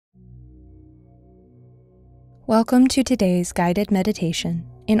Welcome to today's guided meditation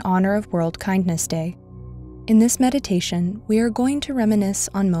in honor of World Kindness Day. In this meditation, we are going to reminisce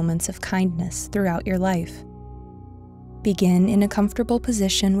on moments of kindness throughout your life. Begin in a comfortable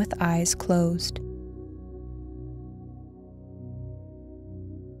position with eyes closed.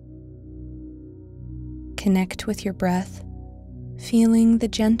 Connect with your breath, feeling the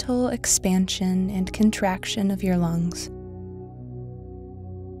gentle expansion and contraction of your lungs.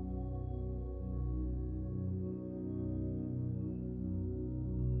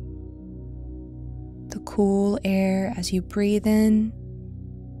 The cool air as you breathe in,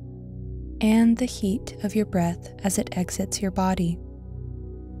 and the heat of your breath as it exits your body.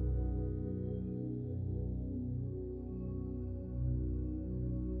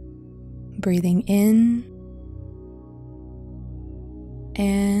 Breathing in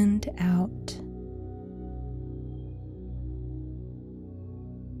and out.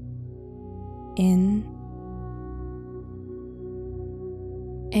 In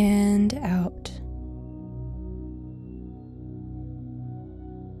and out.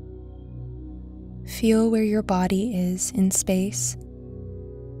 Feel where your body is in space.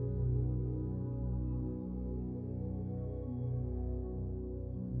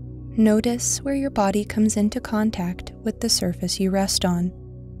 Notice where your body comes into contact with the surface you rest on.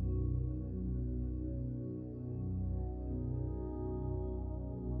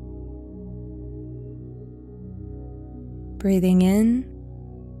 Breathing in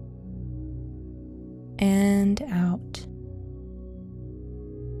and out.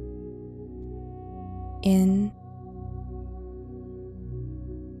 In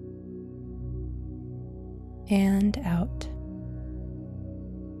and out.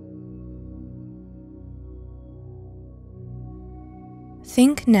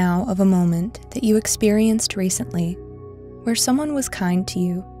 Think now of a moment that you experienced recently where someone was kind to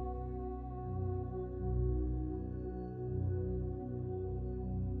you.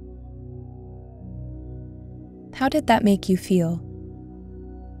 How did that make you feel?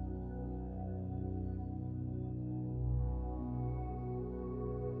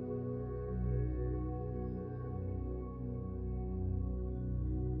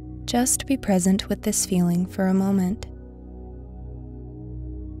 Just be present with this feeling for a moment.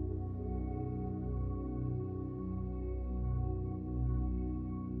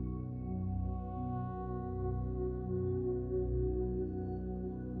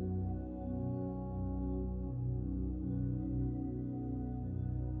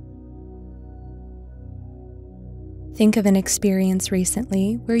 Think of an experience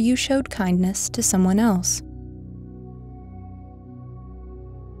recently where you showed kindness to someone else.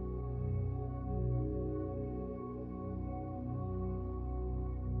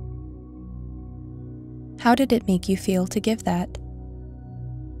 How did it make you feel to give that?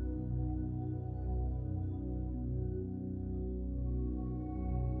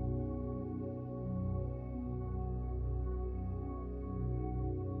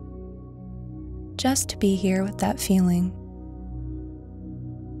 Just be here with that feeling.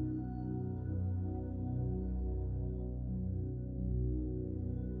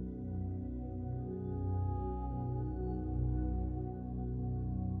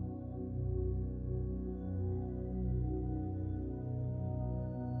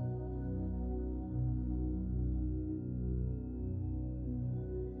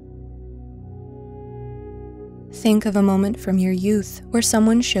 Think of a moment from your youth where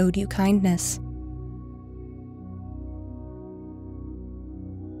someone showed you kindness.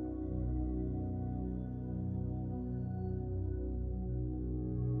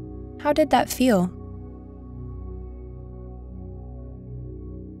 How did that feel?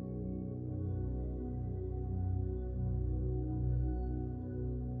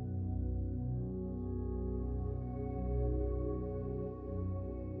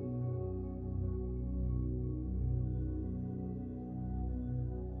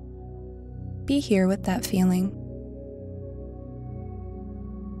 Be here with that feeling.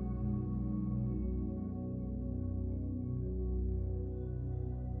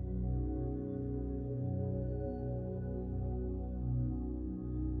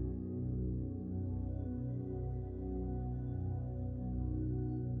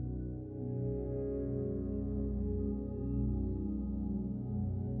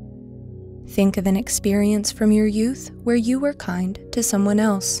 Think of an experience from your youth where you were kind to someone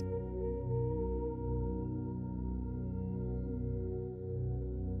else.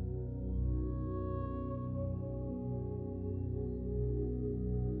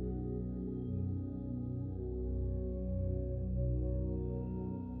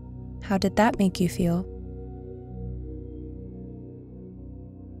 How did that make you feel?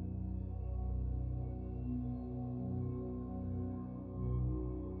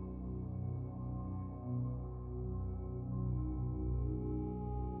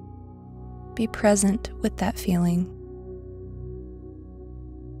 Be present with that feeling.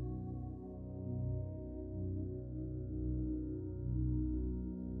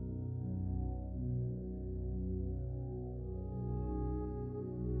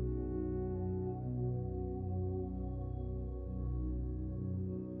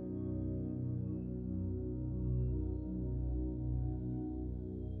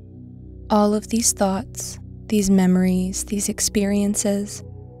 All of these thoughts, these memories, these experiences,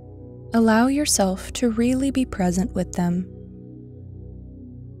 allow yourself to really be present with them.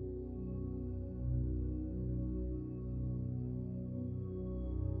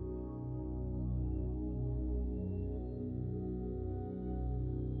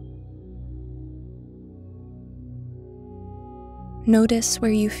 Notice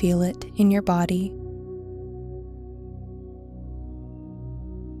where you feel it in your body.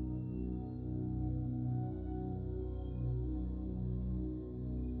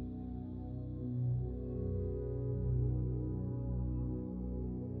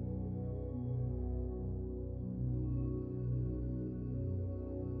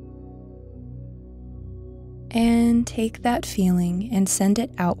 And take that feeling and send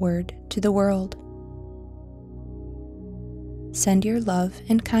it outward to the world. Send your love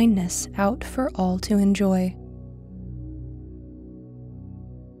and kindness out for all to enjoy.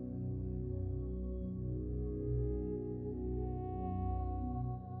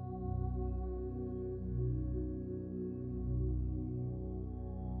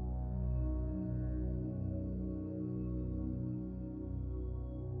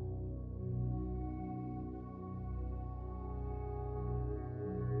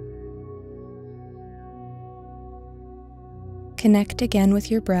 Connect again with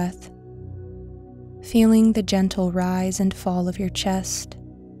your breath, feeling the gentle rise and fall of your chest.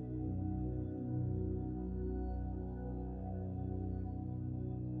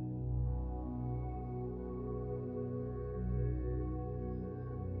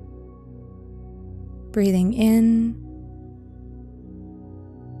 Breathing in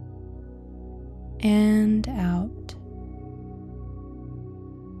and out.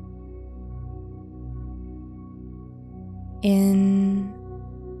 In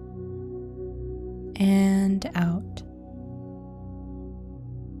and out.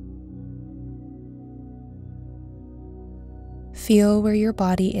 Feel where your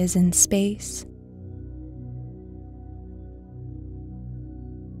body is in space.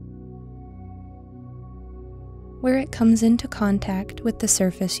 Where it comes into contact with the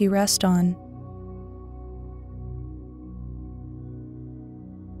surface you rest on.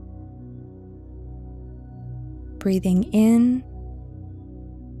 Breathing in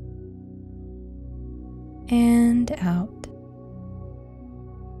and out.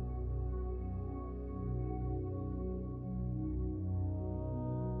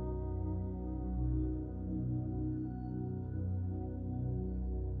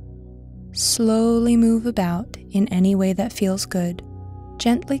 Slowly move about in any way that feels good,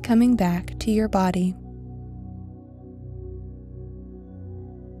 gently coming back to your body.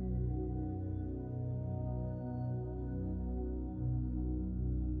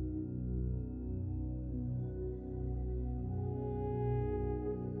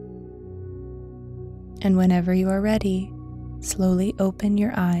 And whenever you are ready, slowly open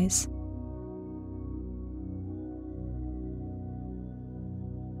your eyes.